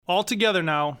All together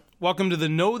now. Welcome to the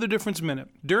Know the Difference Minute.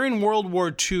 During World War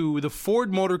II, the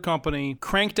Ford Motor Company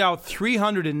cranked out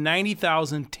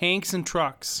 390,000 tanks and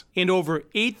trucks and over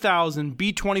 8,000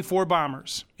 B-24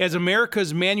 bombers as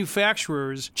America's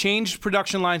manufacturers changed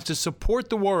production lines to support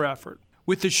the war effort.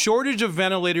 With the shortage of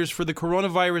ventilators for the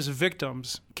coronavirus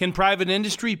victims, can private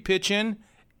industry pitch in?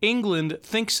 England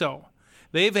thinks so.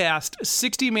 They've asked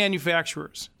 60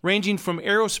 manufacturers, ranging from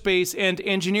aerospace and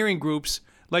engineering groups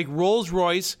like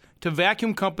Rolls-Royce to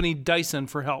vacuum company Dyson,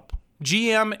 for help.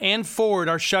 GM and Ford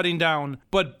are shutting down,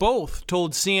 but both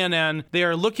told CNN they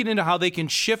are looking into how they can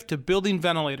shift to building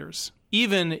ventilators.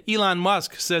 Even Elon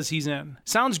Musk says he's in.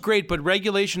 Sounds great, but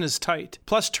regulation is tight.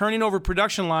 Plus, turning over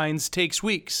production lines takes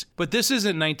weeks. But this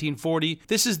isn't 1940.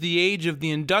 This is the age of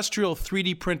the industrial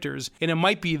 3D printers, and it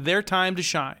might be their time to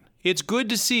shine. It's good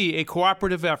to see a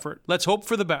cooperative effort. Let's hope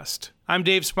for the best. I'm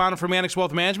Dave Spano from Annex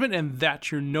Wealth Management, and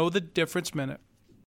that's your Know the Difference Minute.